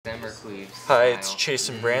Hi, it's Chase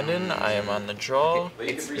and Brandon. I am on the draw.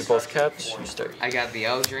 We both kept. You start. I got the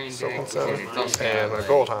Eldraine deck and a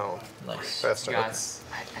Gold Hound. Nice. Faster. I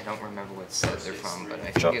don't remember what set they're from, but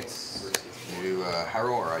I think it's. You do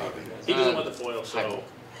Hyrule or uneven? He doesn't want the foil, so.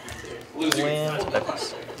 Land.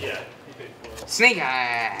 Yeah. Snake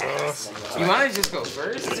Eyes! You want to just go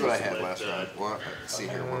first? That's what I had last round. Well, let's see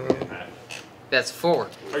here. What we get. That's 4.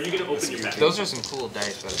 Are you going to open your map? Those are some cool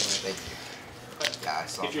dice, by the way. Yeah, I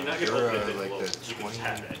saw If you're not them. going to open it, Like then the you can 20.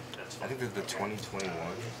 tap it. That's I fine. think they're the 2021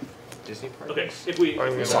 Disney parties. Okay, if we.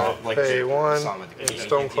 I'm if gonna we pay 1 and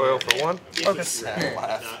Stone Coil for 1. Okay. It's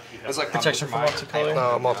like Protection from multicolor?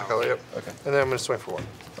 No, multicolor, yep. Okay. And then I'm going to swing for 1.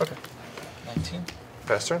 Okay. 19.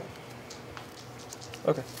 Pass turn.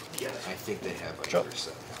 Okay. I think they have like Drop. another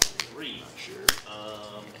set. Three. Sure.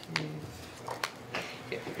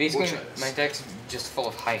 Yeah, basically, We'll try this. my deck's just full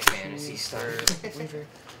of high fantasy stuff. Weaver.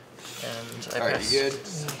 And I Alright, pass. you good?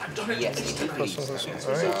 Yes.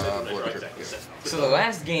 Alright. Blood Trip. So the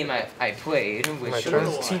last game I played, which turn.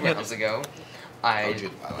 was 2 rounds ago, Oh, I did you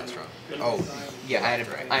buy last round? Oh, yeah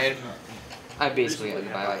I basically had to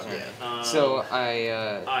buy last round. So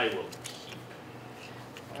I will.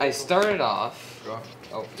 I started off. go.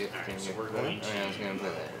 Oh, yeah, damn So you. we're I going was gonna play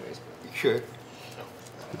that anyways. Sure.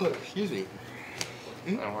 Oh, excuse me. I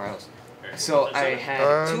don't know where else. So I had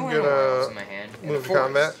I'm 2 gonna animals in my hand. and Move a to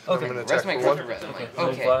combat. forest. I'm Okay. going to Rest attack my for 1. cover red. I'm like, No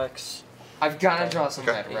okay, blacks. I've got to draw some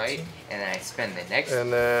Okay. red, right? And I spend the next And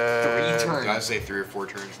 3 then... turns. Did I say 3 or 4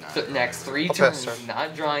 turns? Nah. The next 3 I'll pass turns, turn.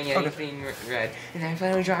 not drawing anything red, and then I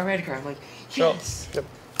finally draw a red card. I'm like, yes, Yep.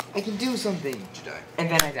 I can do something. Did you die? And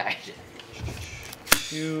then I died.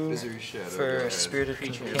 2 Misery Shadow. go for ahead. Spirited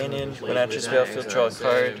Companion. When I enters the battlefield, draw a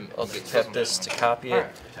card. I'll tap this to copy it.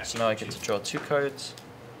 So now I get to draw 2 cards.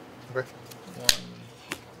 Okay.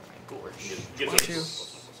 1, Give 2.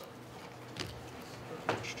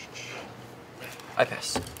 I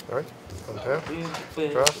pass. Alright. Untap.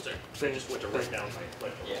 Draw. I just went to write down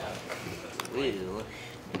my Will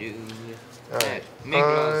do Alright. that.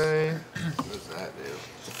 Migros. What does that do?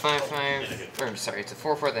 It's a 5/5. Or I'm sorry, it's a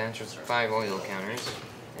 4/4 that enters 5 oil counters,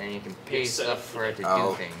 and you can pay stuff for it to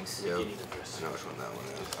Oh. do things. Yep. I know which one that one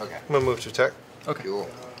is. Okay. I'm going to move to attack. Okay. Cool.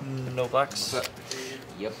 No blacks. Set.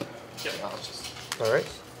 Yep. Yep. I'll just Alright.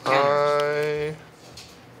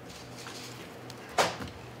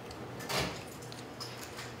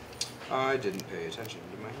 I didn't pay attention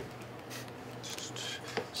to my hand.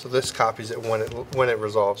 So this copies it when it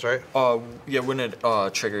resolves, right? Yeah, when it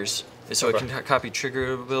triggers. So Okay. it can copy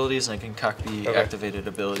trigger abilities and it can copy Okay. activated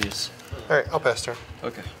abilities. Alright, I'll pass turn.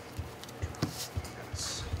 Okay.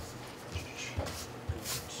 Yes.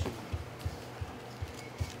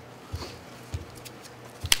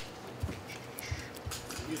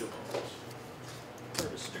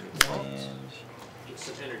 And Get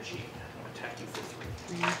some energy. I'll attack you for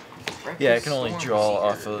 3. yeah, I can only draw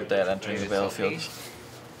off of that entering the battlefield.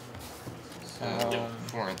 So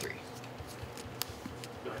 4 and 3.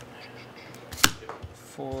 Go ahead.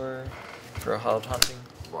 4 for a Hallowed Hunting.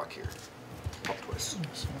 Walk here. Pop twist.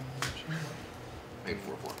 Made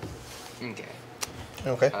 4/4. Okay.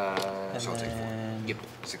 Okay. And So I'll take 4. then Yep.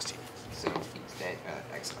 16. So he's dead.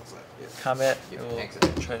 Exiles that. Yeah. combat, Yep, I will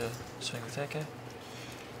excellent. try to swing with that guy.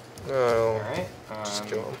 No. Alright. Just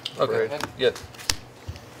kill him. Okay. Right. Yep.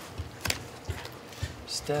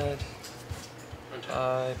 He's dead.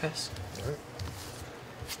 I pass. Alright.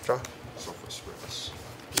 Draw. Sulfur Spirits.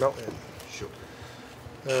 No. Sure.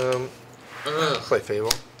 Play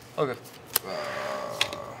Fable. Okay.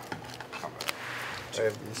 Combat. I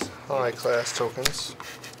have these high class tokens.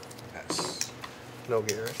 Pass. No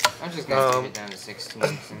Gary. I'm just gonna take it down to 16, so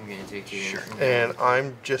I'm gonna take you. Sure. And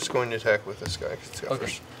I'm just going to attack with this guy. 'Cause he's got Okay.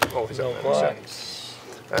 first. Oh, he's No out. blacks.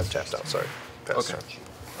 I'm tapped out. Sorry. Pass Okay. turn.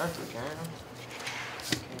 That's okay.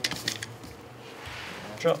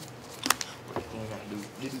 Draw.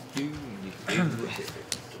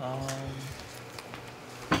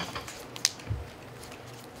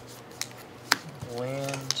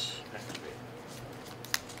 Land.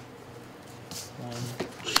 1,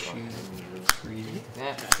 2, 3,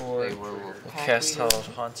 That 4. they were Cast Hallowed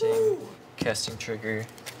Haunting. Casting trigger.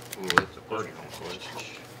 Ooh, it's a party almost.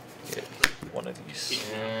 Get one of these.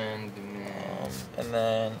 And And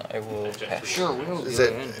then I will pass. sure, we'll Is do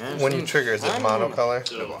it when you trigger? Is it monocolor?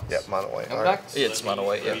 So, Yep, mono white. No Alright. blacks? Yeah, it's mono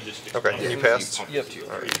white, yeah. Okay, you passed. Yep.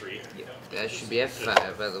 3. That should be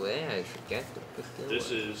F5, by the way. I forgot to put the.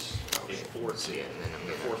 This is a 4-2. Yeah, and then I'm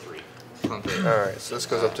gonna 4-3. pump it. Alright, so this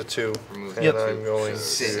goes up to 2. Remove And Yep. I'm going to.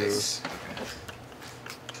 6.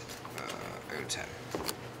 I go 10.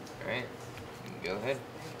 Alright. Go ahead.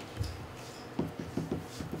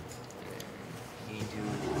 You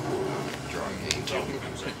do Gained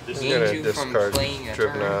gonna you from discard playing a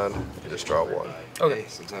turn. Dribnod. You just draw one. Okay.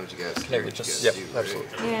 Sometimes you guys Can I do what you just- guys Yep, do, right?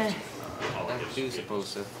 absolutely. Yeah. I do suppose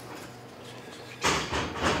so.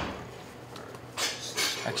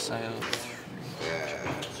 Exile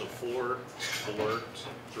Yeah. So 4, 4,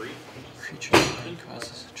 3. creature that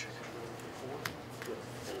causes a trigger.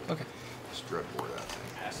 Okay. Just dreadboard that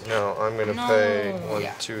thing. No, I'm gonna pay No. 1,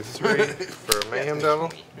 Yeah. 2, 3 for a Mayhem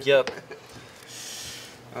Devil. Yep.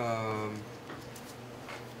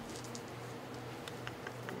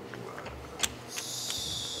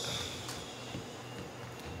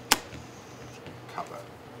 Combat.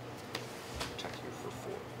 Attack you for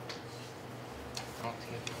 4. I'll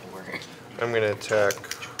take 4. I'm gonna attack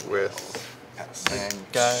with Pass.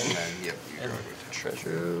 And Guy And then, yep, you and draw your attack. treasure.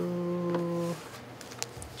 2.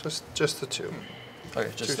 Just the 2.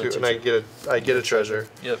 Okay, just 2, the 2, two. and I get a treasure.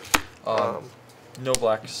 Yep. No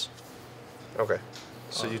blacks. Okay.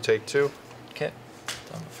 So you take 2. Okay.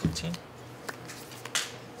 Down to 14.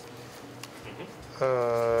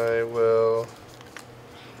 I will.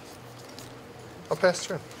 I'll pass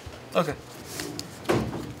turn. Okay.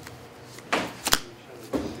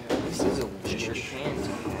 this is a weird hand to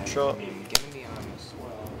have. Draw. I'm gonna be honest.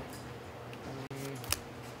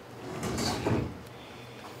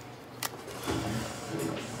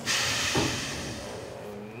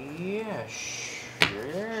 Yeah,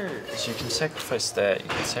 sure. So you can sacrifice that. You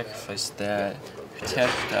can sacrifice that. You're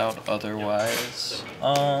tapped out otherwise.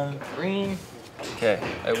 Green. Okay.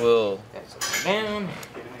 I will That's upside down.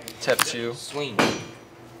 tap 2. Swing.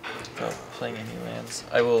 Without playing any lands.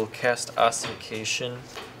 I will cast Ossification.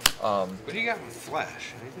 What do you got with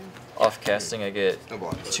Flash? Anything? Off casting, I get No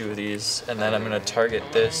blocks. 2 of these, and then I'm gonna target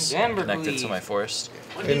this Amber connected to Bleed. my forest.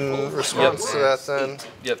 In response to that, then,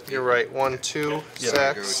 Yep. you're right. 1, 2 Yep.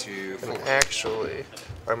 sacks. Go to And 4. actually,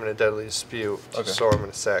 I'm gonna deadly dispute. Okay. So I'm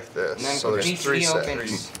gonna sack this. And then So there's complete 3 the sacks.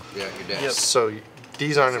 opens. Yeah, you're dead. Yep. So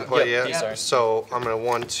these aren't in play Yep, yet. these aren't. So I'm gonna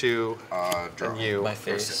 1, 2, Draw. and you. My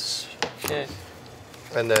face. Okay.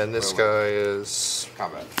 And then this Wait. guy is,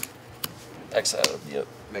 Combat. Exile. Yep.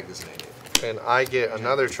 Make this an 8. and I get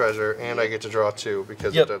another treasure, and I get to draw 2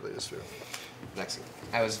 because Yep. of deadly dispute. Next thing.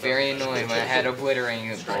 I was very annoyed when I had Obliterating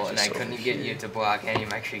Bolt and I couldn't get you to block any of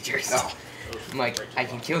my creatures. No. I'm like, I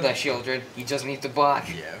can kill that Shieldred, you just need to block.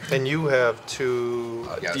 Yeah. And you have 2.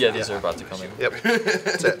 Yeah, these are about to come in. Yep.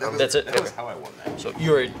 That's it. That's it. That was Okay. how I won that. So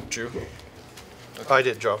you already drew. I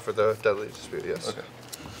did draw for the deadly dispute. Yes. Okay.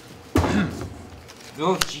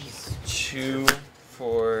 Oh, jeez. 2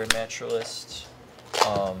 for naturalist.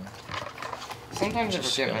 Sometimes I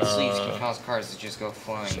Just forget my gonna- sleeves can cause cards to just go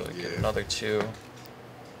flying. So I get Yeah. another 2.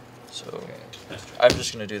 So I'm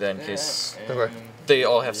just gonna do that in case Okay. they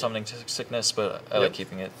all have summoning sickness, but I like Yep.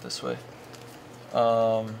 keeping it this way.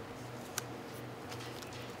 I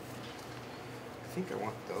think I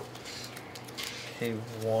want those. Pay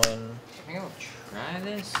 1 I think I'll try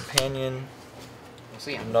this. companion. We'll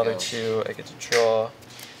see how it Another goes. 2. I get to draw.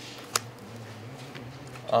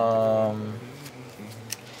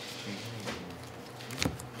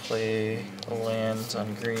 Play a land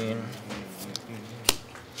on green.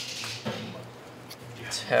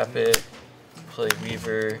 Tap it. Play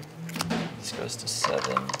Weaver. This goes to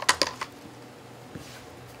 7.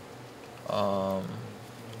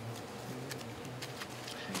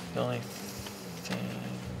 The only thing.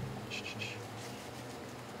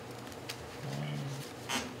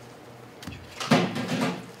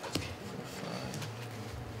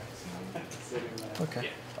 Okay.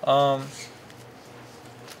 1,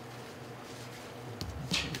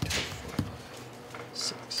 2, 3, 4, 5,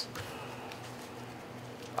 6.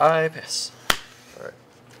 I pass. All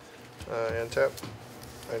right. And tap.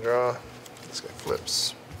 I draw. This guy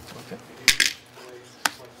flips. Okay.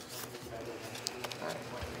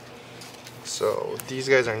 So these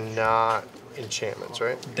guys are not enchantments,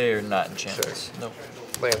 right? They're not enchantments. Nope.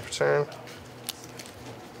 Land for turn.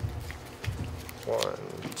 1,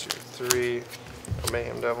 2, 3. A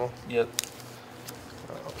Mayhem Devil. Yep.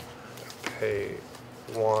 Pay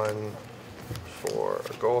 1 for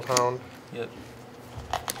a Gold Hound. Yep.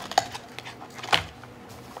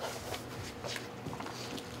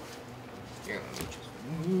 Here, let me just.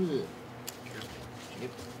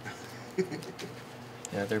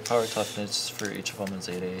 Yeah, their power toughness for each of them is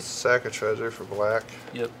 8/8. Sack a treasure for black.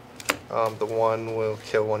 Yep. The 1 will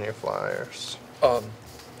kill 1 of your flyers.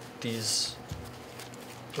 These.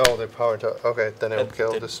 Oh, they're power tough. Okay, then it'll And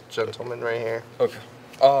kill they- this gentleman right here. Okay.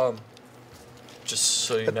 Just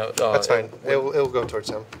so you know. That's fine. when- It'll go towards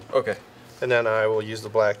him. Okay. And then I will use the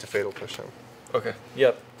black to fatal push him. Okay.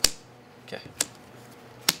 Yep. Okay.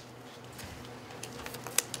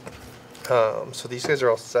 So these guys are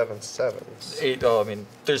all 7/7s. 8. Oh, I mean,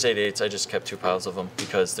 there's 8 8s. I just kept 2 piles of them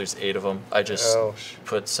because there's 8 of them. I just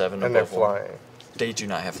put 7 And they're above one. flying. They do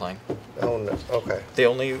not have flying. Oh no. Okay. They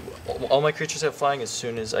only all my creatures have flying as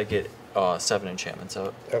soon as I get 7 enchantments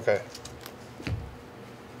out. Okay.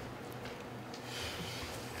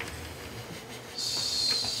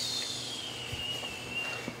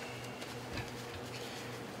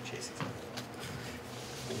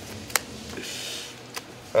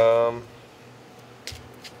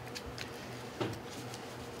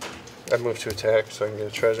 I move to attack so I can get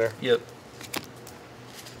a treasure. Yep.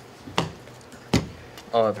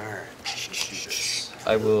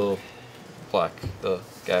 I will block the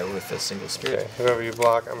guy with a single spirit. Okay, whoever you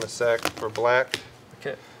block, I'm gonna sack for black.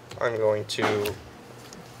 Okay. I'm going to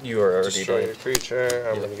You are already destroy dead. your creature.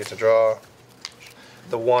 I'm Yep. gonna get to draw.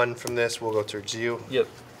 The 1 from this will go towards you Yep.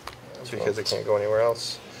 because it can't go anywhere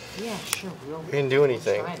else. Yeah, sure. You didn't do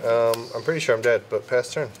anything. I'm pretty sure I'm dead, but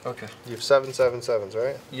pass turn. Okay. You have 7/7/7s,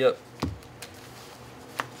 right? Yep.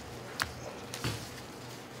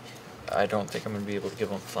 I don't think I'm gonna be able to give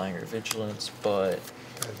him flying or vigilance, but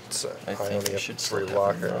I think only we have should 3 still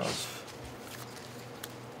have blockers. enough.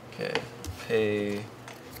 Okay. Pay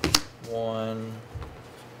 1.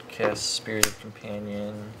 Cast Spirited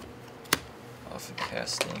Companion. Off of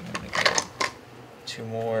casting, I'm gonna get 2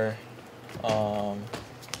 more.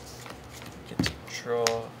 Get to draw.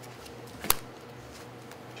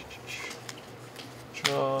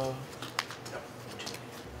 Draw.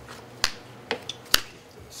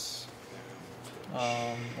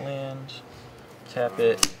 Land. Tap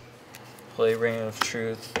it. Play Reign of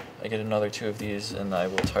Truth. I get another 2 of these, and I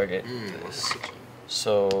will target this.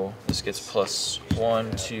 So this gets plus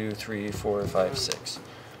 1, 2, 3, 4, 5, 6.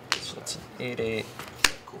 So it's an 8, 8,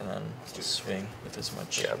 and then just swing with as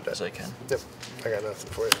much Yeah, I'm dead. as I can. Yep. I got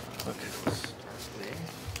nothing for you. Okay.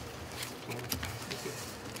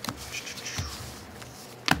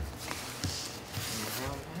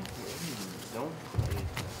 Don't play.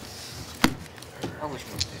 I wish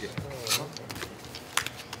we did.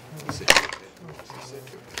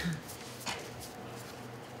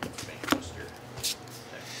 Bankbuster.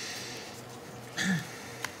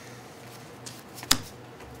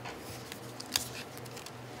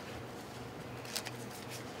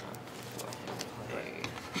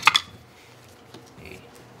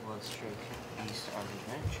 Let's check East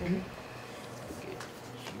Adventure. Get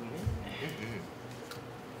human.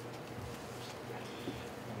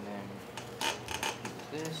 And then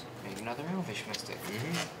do this. Make another elvish mystic.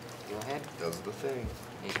 Go ahead. Does the thing.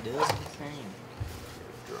 It does the thing.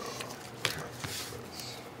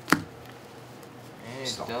 And it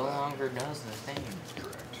Stop no that. longer does the thing.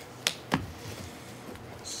 Correct.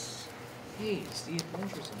 Hey, it's the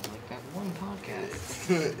Adventures in like that one podcast.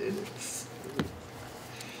 It is.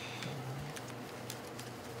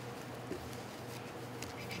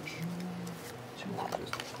 So I'll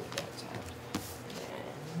just put that tab. Then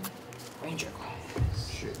Ranger class.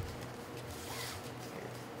 Shit. Here.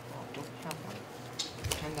 Oh, don't have one.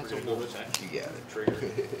 Pretend that's a Critical wolf. attack. You got it. Trigger.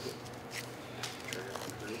 Trigger.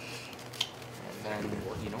 And then,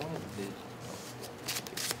 you know what?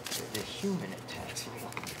 The human attacks.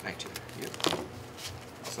 19. Yep.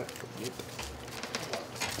 What's that? Yep.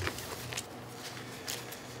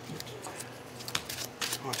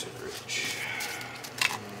 Haunted Ridge.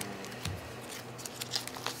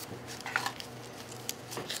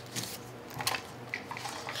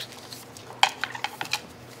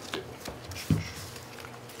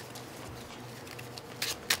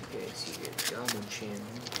 Okay, so you get Goblin Chin. You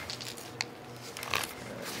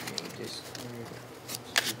may discard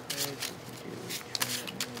 2 cards if you do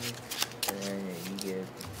and then you get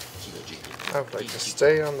I would like to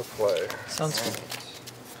stay on the play. Sounds good.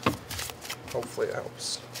 Alright. Hopefully it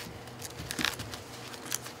helps.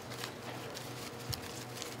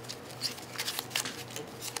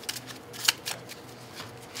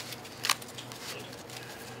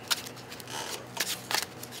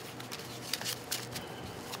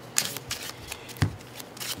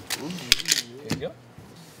 Here you go.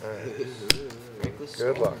 Alright. Reckless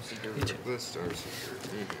Good luck. Storm Seeker. You too. The Star Seeker.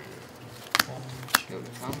 Go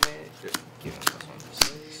to combat. Give him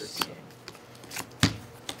this one.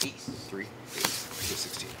 Peace. 3. 8.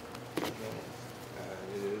 16. It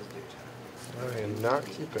is daytime. I am not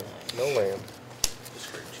keeping. No land.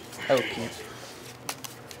 Discard 2. I will keep.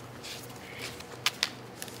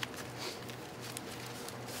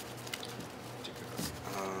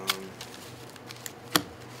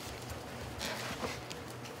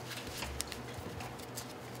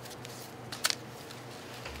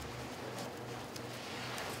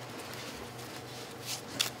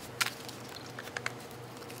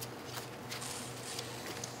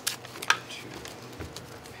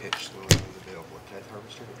 pitch the available Tithe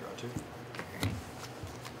Harvester to draw 2.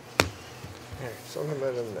 Alright, something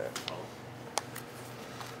better than that.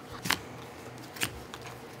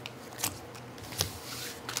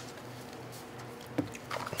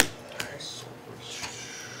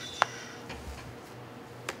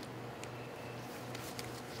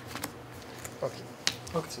 Okay.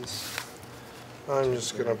 I'm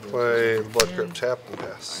just gonna play Blood Grip tap and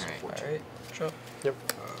pass. Alright, drop. Yep.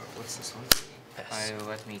 What's this one? Pass.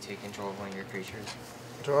 Let me take control of one of your creatures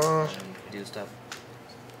Draw. and do stuff.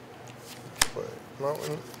 Play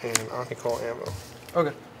Mountain and Onycall ammo.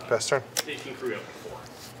 Okay. Pass turn. You can crew up to 4.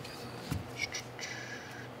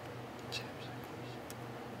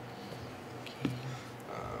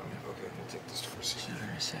 Okay, we'll take this first.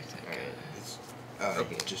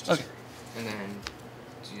 Okay. Just Okay. And then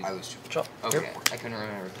I lose 2. Drop. okay, I couldn't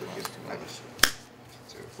remember to lose too I much. lose 2.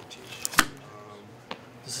 So 14.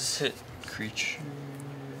 Does this hit creature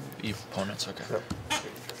opponents? Okay. Yep.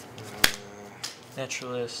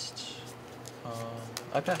 Naturalist.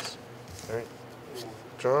 I pass. Alright.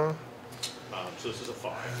 Draw. So this is a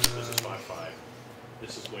 5. This is 5/5.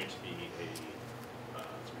 This is going to be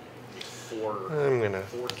a 4. I'm gonna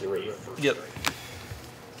 4/3 first Yep. strike.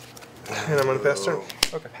 And I'm gonna pass turn.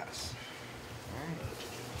 Okay. Pass.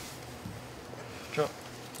 Drop.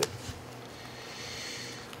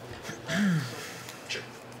 Sure.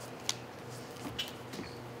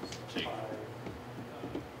 Take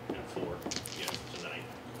 4. Yeah, so 9.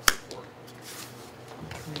 4.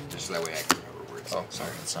 Just so that way I can remember where it's Oh, at.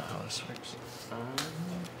 sorry, that's not how this works.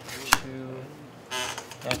 2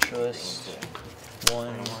 naturalist. 1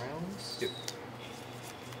 Anywhere else? Yep.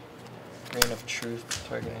 Reign of Truth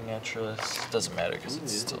targeting naturalist. Doesn't matter because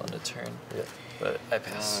it's still on the turn. Yep. But I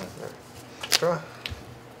pass. Draw.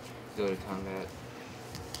 Go to combat.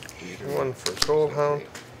 One for Gold Hound.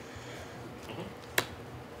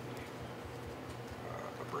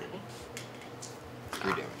 A brain.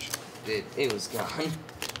 3 damage. It was gone.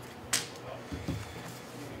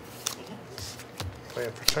 Play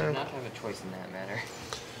it for I do turn. not have a choice in that matter.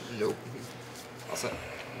 Nope. All set.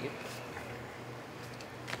 Yep.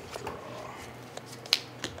 Draw.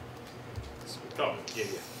 Oh, yeah.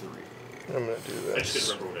 3. I'm gonna do I just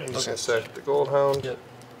this. couldn't remember what I'm it just is. gonna sack the Gold Hound. Yep.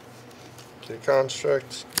 The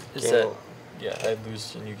construct. Is gain that? a- Yeah, I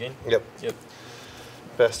lose and you gain? Yep. Yep.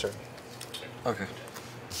 Pass turn. Okay.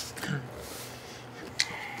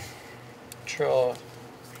 Draw.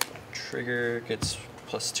 Trigger gets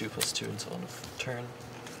 +2/+2 until end of turn.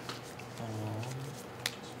 I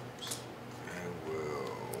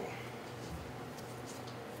will.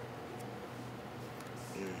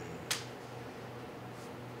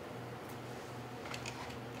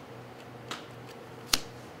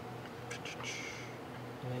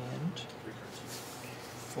 Land.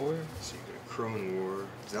 4. So you get a Crone War.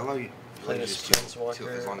 Does that allow you? Play let you this just kill as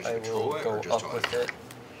Planeswalker. long as I you control will it, go or just up with it.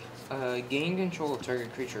 Gain control of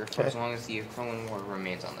target creature for as long as the Crone War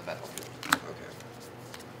remains on the battlefield. Okay.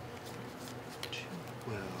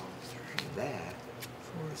 Well, that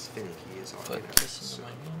is finicky is all Put I this so, into my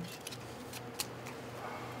hand.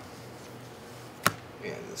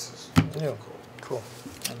 yeah, this is Yeah. Cool.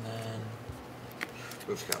 And then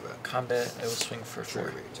move to combat. combat, I will swing for Sure,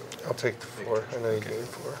 4. make it so. I'll take the 4. I know you gain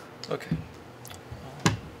 4. Okay.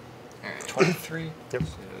 Alright. 23. Yep. So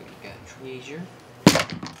you got treasure.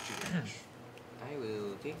 I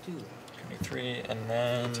will take 2. 23, and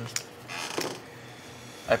then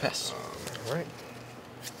I pass. Alright.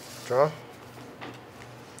 Draw.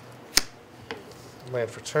 Land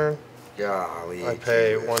for turn. Golly. I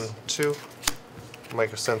pay Jesus. 1/2.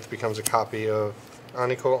 Mycosynth becomes a copy of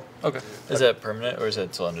Onycall. Okay. Is that permanent or is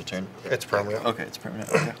that till end of turn? It's permanent. Okay, it's permanent.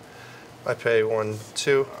 Okay. I pay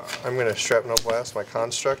 1/2. I'm gonna Shrapnel Blast my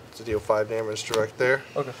construct to deal 5 damage direct there.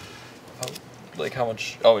 Okay. Like how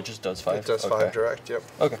much? Oh, it just does 5. It does okay. 5 direct, yep.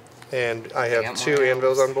 Okay. And I got have more 2 elves.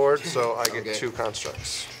 anvils on board, so I get Okay. 2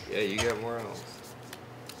 constructs. Yeah, you got more elves.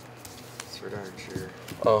 Sword Archer.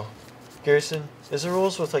 Oh, Garrison, is the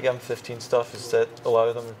rules with like M15 stuff? Is that a lot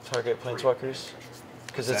of them target planeswalkers?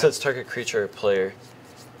 Because it What's says that? target creature or player.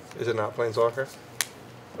 Is it not Planeswalker?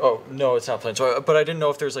 Oh no, it's not planeswalker. But I didn't know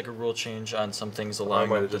if there's like a rule change on some things I allowing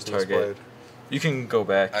might them have to just target. misplayed. You can go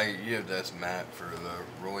back. You have to ask Matt for the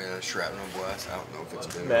rolling a Shrapnel Blast. I don't know if it's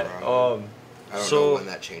been Matt, around. I don't so know when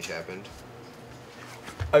that change happened.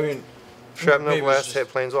 I mean, Shrapnel maybe it's Blast just-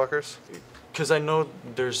 hit Planeswalkers? because I know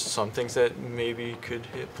there's some things that maybe could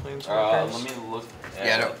hit planeswalkers. Let me look at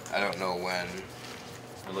Yeah, I don't know when.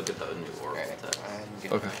 I look at the new Oracle Alright, text. I'm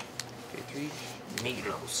gonna Okay. pay 3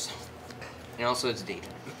 Magos. And also it's data.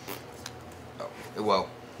 Oh, well,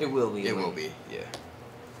 It will be. it when- will be. Yeah.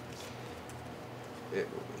 It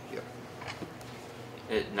will be, yep.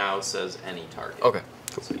 It now says any target. Okay.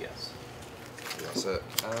 So yes. You all set?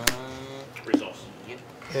 Resolves.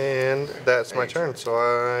 And that's my turn, so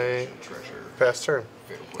I Treasure. pass turn.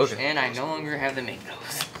 Fatal push. Okay. And I no longer have the make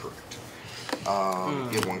those. Correct.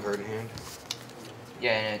 You have 1 card in hand?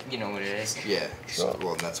 Yeah, and you know what it is. Yeah. So, Draw.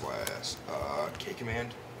 well, that's why I asked. K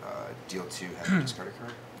command. Deal 2, have a discard a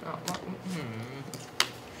card. Oh, well,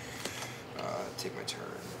 Take my turn.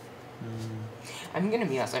 I'm gonna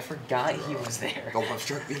be honest, I forgot he was there. Oh, I've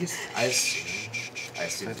struck these? I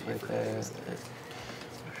assumed that you forgot he was there.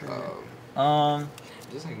 I'm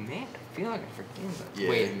just like, man, I feel like I forget that. Yeah.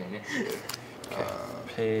 Wait a minute. Yeah.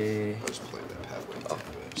 Pay. I'll just play that pathway. Oh,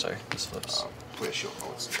 sorry, this flips. Play a shield.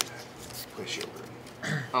 Oh, it's play a shield.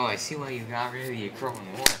 Oh, I see why you got rid of the Acro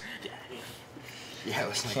and War. Yeah, it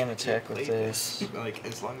was like, Can't attack with play this. Like,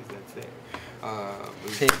 as long as that's there.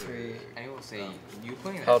 Pay 3. I will say, you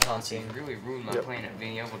playing that Out Ponzi hunting. really ruined my Yep. plan of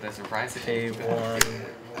being able to surprise it. Pay 1. I had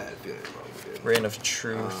a feeling we did. Reign of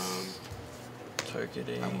Truth.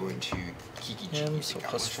 Targeting I'm going to Kiki him, so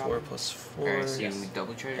plus 4, plus 4. Alright, so you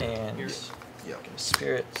double treasure And here. Yeah.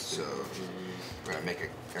 Spirit. So, we're gonna make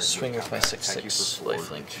a Swing with my combat. Attack you 6/6 for 4.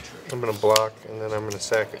 lifelink. I'm gonna block, and then I'm gonna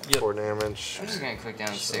sack it Yep. for damage. I'm just gonna click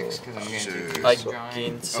down 6 because I'm gonna So- do I two giant.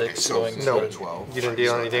 gain Okay, 6 so going No, for 12. you didn't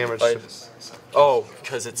deal any damage. I- to Oh,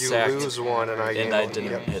 because it's You sacked. lose 1, and I gain And I 1.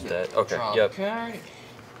 didn't Yep. hit that. Okay, Draw a yep, card.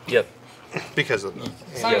 yep. Because of that.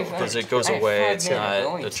 Yeah, because it goes away, it's I have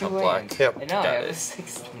not only a 2 chump lands, block. Yep. And now I Got have it. a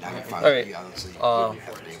 6. I mean, fine. Alright, You honestly uh,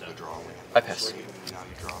 haven't been able to draw a land. I pass. Not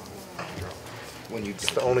draw. When you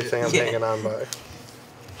It's the only thing I'm Yeah. hanging on by.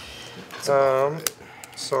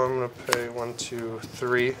 So I'm gonna pay 1, 2,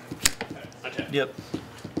 3. Attack. Yep.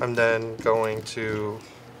 I'm then going to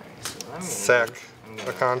So I'm sack gonna-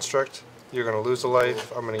 a construct. You're gonna lose a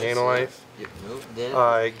life. I'm gonna gain a life. Nope, dead.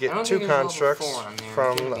 I I get don't 2 think there's level constructs 4 on there, I'm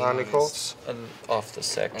from gonna the be honest. Omnicolts, And off the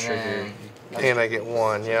sack And trigger. then- and I get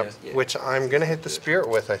 1. Yep. Yeah. Which I'm gonna hit the spirit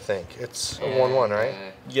with. I think it's a 1/1, right?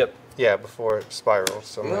 Yep. Yeah, before it spirals.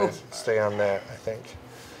 So I'm gonna No. stay on that. I think.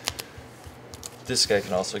 This guy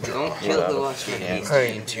can also get Don't pulled kill out the of lucky hand. beast. I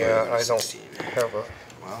don't have a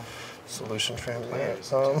Well, solution for him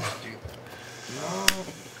players yet. do that.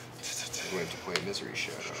 I'm going to play Misery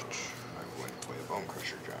Shadow. I'm going to play a Bone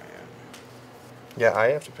Crusher Giant. Yeah, I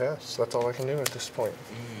have to pass. That's all I can do at this point.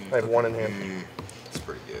 I have 1 in hand. It's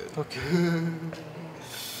pretty good. Okay.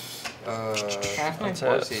 Half my That's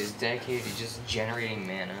force it. is dedicated to just generating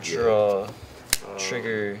mana. Draw.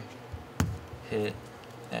 Trigger. Hit.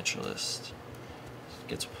 Naturalist.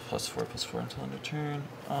 Gets plus 4 until end of turn.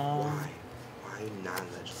 Why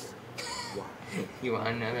non-legendary? Why? You want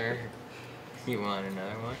another? You want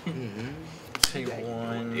another one? Mm-hmm. Pay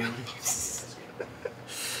 1.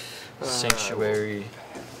 Sanctuary.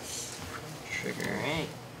 Trigger. Alright.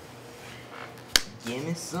 Give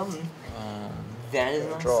me something. Um, That is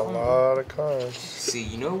not Draw a something. lot of cards. So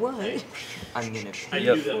you know what? I'm gonna I pay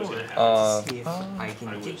knew Yep. that was gonna happen. see if I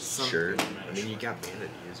can get something. Sure. I mean, you got mana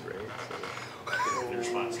to use, right? In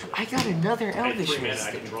response to it. I got another I had Elvish 3 mana, I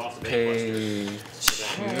Mystic. can draw off the main pay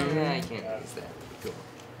Yeah, I can't use that. Cool.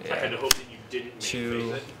 I had to yeah, hope that you didn't make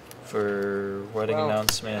 2 phase it. for wedding Well,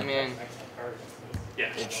 announcement. I mean, Yeah.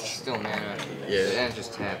 it's still mana. Yeah. That's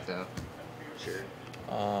just tap though. Sure.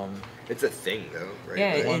 Um, It's a thing, though, right?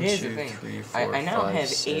 Yeah, Like, One, it is two, a thing. three, I four, now five, have 8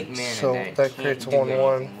 six. mana So that I that can't creates do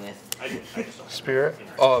 1/1. anything with. I just Spirit.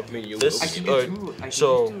 oh, mean, you this I can do 2. I can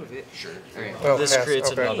so do 2 of it. Sure. Alright. Oh, this pass,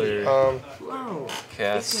 creates okay. another Whoa.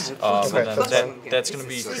 cast. It's got a And plus then one. that's gonna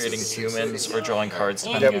be It's creating six, humans or drawing cards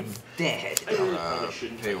And depending it's on dead.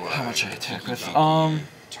 Pay 1. how much I attack with.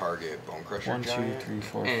 Target Bone Crusher 1, 2, Giant. 3,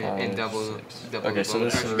 4, And 5, double 6. double Okay, so bone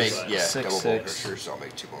this crushers. is Make, yeah, 6, double Bone 6. Crushers, so I'll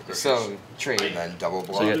make 2 Bone Crushers. So trade. And then double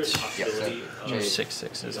block. So you There's a get possibility Trade. of 6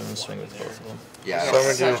 6s. I'm gonna swing with both of them. Yeah, So I'm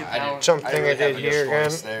gonna Such do a power- jump thing I really did have here enough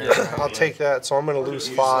choice again. there. I'll take that. So I'm gonna lose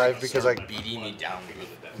 5 because I. beating me down with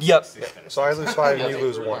Yep. So I lose 5 and you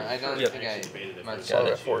lose 1. I don't Yep. think I marked Got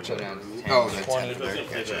that. it. Go down to 10. Oh, that's 20.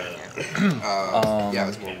 Gotcha. Yeah, I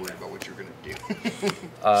was more worried about what you were gonna do.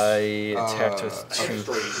 I attacked with okay. 2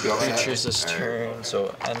 You all set? creatures this Alright. turn,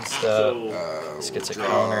 so end step. So, This gets a draw,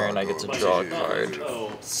 counter, and I get to go draw a to- card.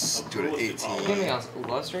 oh, Do it at 18. I'm gonna be honest,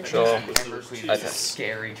 Luster Draw. and Evercleave I is a pass.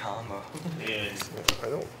 scary combo. and I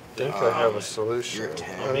don't think I have a solution. You're at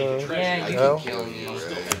 10. Yeah, you No. can kill me.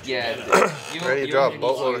 Yeah. Ready to draw a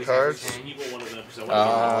boatload of cards? evil one of them because I What I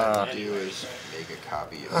want want to do is make a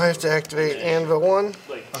copy of I have to activate Anvil 1. to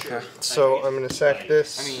like Okay. So I'm gonna sack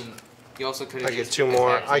this. I mean, You also could I have get just 2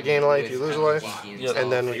 more. attacked I him gain life, with you lose a MTG life. Yep.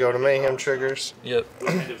 And then we go to mayhem triggers. Yep.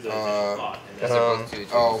 Kind of the thought, and As then opposed to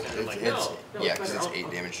Oh, And I'm like, it's no, yeah, it's because it's better.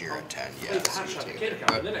 8 damage and you're at 10. play Yeah, the so half you shot take mechanic it. out,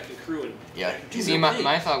 But and then I can crew and yeah, I can do See, the thing.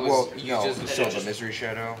 my thought was well, you no, just so the misery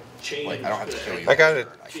shadow, like I don't have to kill you. I gotta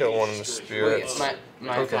kill one of the spirits.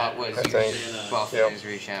 my thought was I you think. just buff Yep.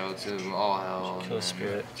 Misery Shadow to all hell. and Kill then-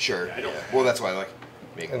 spirit. Sure. Yeah. Well, that's why I like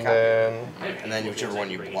making And copy. then And then whichever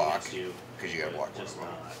one you block, because you gotta block one of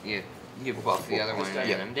them. You buff the other one and Yeah.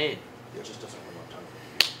 then I'm dead. It just doesn't have enough time.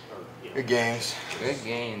 Or, you know, Good games. Good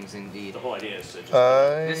games indeed. The whole idea is to just.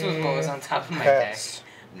 This was what was on top of my deck. pass.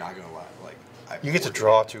 Not gonna lie, like I You get to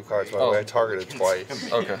draw 2 cards, by the way. I targeted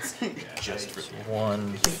twice. Okay. just for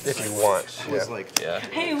 1. If you want. I was Yeah. like, Yeah.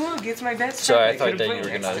 Hey, look, it's my best So I friend. thought could've that you played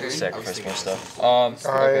were next gonna turn. sacrifice more stuff.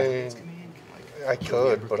 Okay. I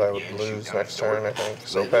could, but I would lose next turn, I think.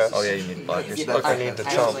 So pass. Oh yeah, you need blockers. Yeah, I need the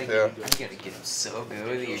was chump, like, yeah. I'm gonna get him so good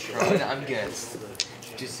with your Tron. I'm gonna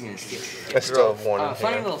just gonna steal. I still have 1 in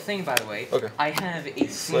Funny hand. little thing, by the way. Okay. I have a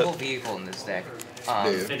single vehicle in this deck.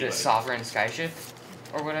 The Sovereign Skyship,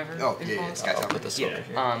 or whatever. Oh, it's yeah, called. yeah, Sky I'll Tower. put this Yeah. over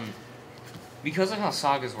here. Because of how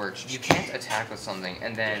Sagas works, you can't attack with something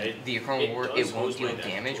and then the opponent it won't deal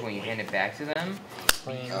damage when you hand it back to them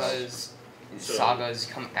because Sagas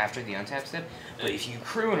come after the untap step. But if you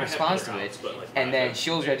crew in response to it and then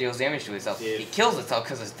Shield Red deals damage to itself, it kills itself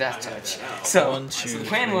because it's Death Touch. So, 1, 2, the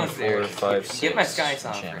plan 3, was there. 4, 5, 6. Get my Sky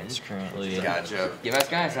Sovereign. Enchantments currently. Gotcha. Get my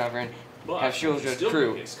Sky Sovereign. Have Shield Red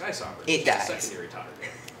crew. It dies. Secondary target,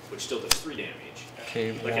 which still does 3 damage.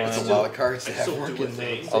 Okay, Like, I That's a still- lot of cards to I have still do working a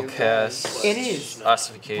thing. I'll cast It is. But when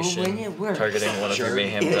Ossification, it works. targeting one of your Sure.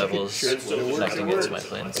 Mayhem Devils, Sure, when it works, connecting it it to my works.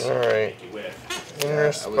 planes. Alright. In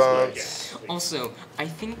response. Also, I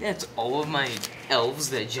think that's all of my elves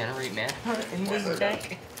that generate mana in this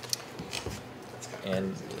deck.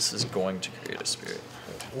 And this is going to create a spirit.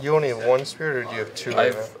 You only have 1 spirit, or do you have 2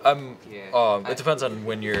 right now? It depends on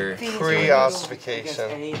when you're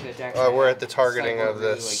Pre-ossification. We're at the targeting of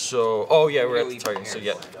this. So, oh yeah, we're at the target. So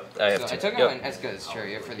yeah, I have So I to. took out Yep. an Eska's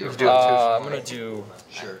Chariot for the You do it I'm gonna do.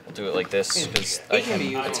 Sure. I'll do it like this because It I can be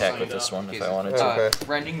can used attack on with some this one if cases. I wanted to. Okay.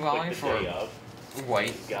 Rending Volley for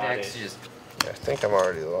white Got decks it. just I think I'm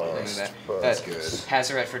already look at lost. that. But That's good.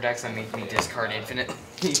 Hazoret for decks that make me discard infinitely.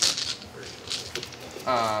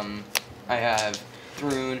 I have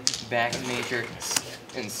Thrune, Back of Nature,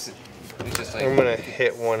 and it's just like I'm gonna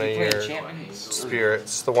hit one of you play your enchantments.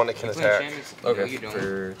 spirits, the one that can You play attack. enchantments? No, Okay, you don't.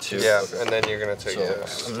 for 2. Yeah, Okay. and then you're gonna take So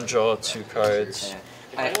this. I'm gonna draw 2 cards.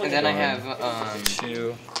 And then I have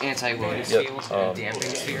 2. Anti-Lotus Yep. Field and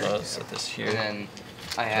Damping Sphere. I'll set this And here. then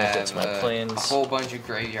I Connect it have to my a planes. whole bunch of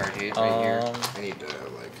graveyard hit right here. I need to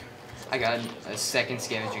like. I got a second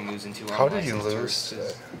Scavenging Ooze and 2 How did you Unlicensed lose?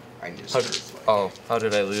 Sources. I just. How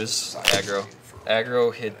did I lose? Aggro.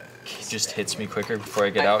 Aggro just hits me quicker before I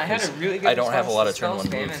get out I had because a really good I don't have a lot of response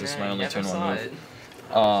turn to 1 spell moves. spam, This is and my then only I turn never 1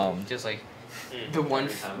 saw move. Just like the one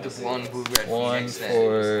blue red One Phoenix that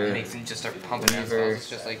for makes him just start pumping out Weaver. spells. It's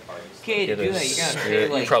just like, okay, to Get do a that you gotta pay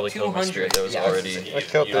spirit. like You probably killed my 200. spirit that was Yeah. already I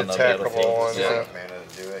killed the on the battlefield. attackable one. Yeah. Yeah. Mana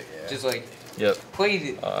to do it. Yeah. Just like Yep. play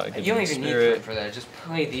the. Give You don't me even need spirit. card for that. Just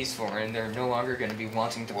play these 4, and they're no longer going to be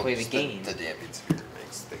wanting to play the just game. The damping sphere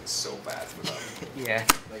makes things so bad for them. Yeah.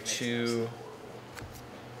 2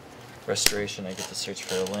 restoration. I get to search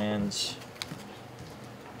for lands.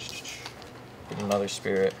 Get another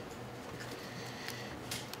spirit.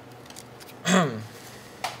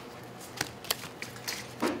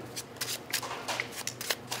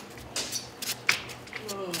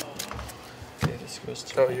 Okay, this goes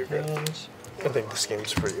to Oh, my you're good. hands. I think this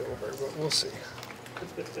game's pretty over, but we'll see.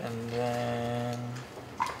 And then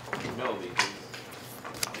No, because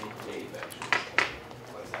Dave actually.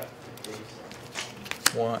 What's that?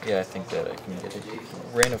 yeah, I think that I can get it.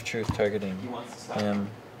 Reign of Truth targeting him.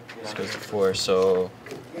 This goes to 4, so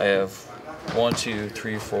I have 1, 2,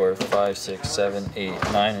 3, 4, 5, 6, 7, 8,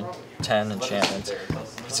 9, and 10 enchantments.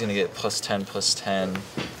 He's gonna get +10/+10,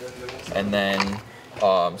 and then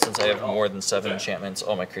since I have more than 7 enchantments,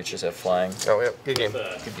 all my creatures have flying. Oh, yep, good game.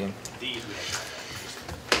 Good game.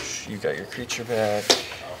 You got your creature back.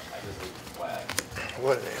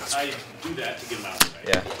 What an ass. I do that to get him out of the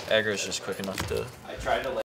way. Yeah, aggro's just quick enough to. I tried to